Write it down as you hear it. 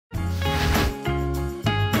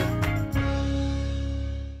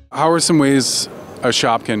How are some ways a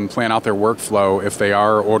shop can plan out their workflow if they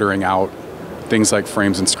are ordering out things like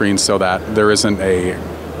frames and screens so that there isn't a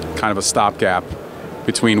kind of a stopgap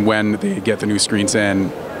between when they get the new screens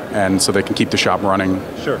in and so they can keep the shop running?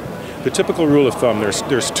 Sure. The typical rule of thumb,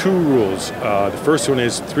 there's two rules. The first one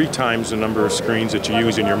is 3 times the number of screens that you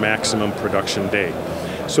use in your maximum production day.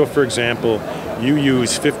 So for example, you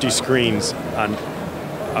use 50 screens on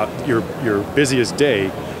your busiest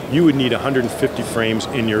day, you would need 150 frames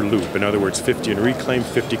in your loop. In other words, 50 in reclaim,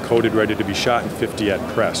 50 coated, ready to be shot, and 50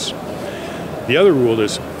 at press. The other rule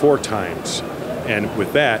is 4 times. And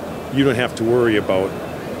with that, you don't have to worry about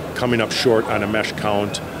coming up short on a mesh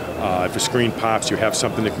count. If a screen pops, you have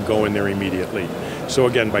something that can go in there immediately. So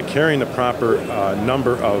again, by carrying the proper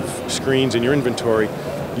number of screens in your inventory,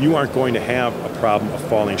 you aren't going to have a problem of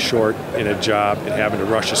falling short in a job and having to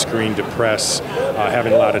rush a screen to press,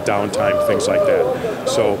 having a lot of downtime, things like that.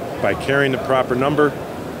 So by carrying the proper number,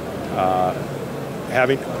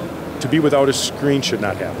 having to be without a screen should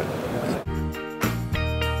not happen.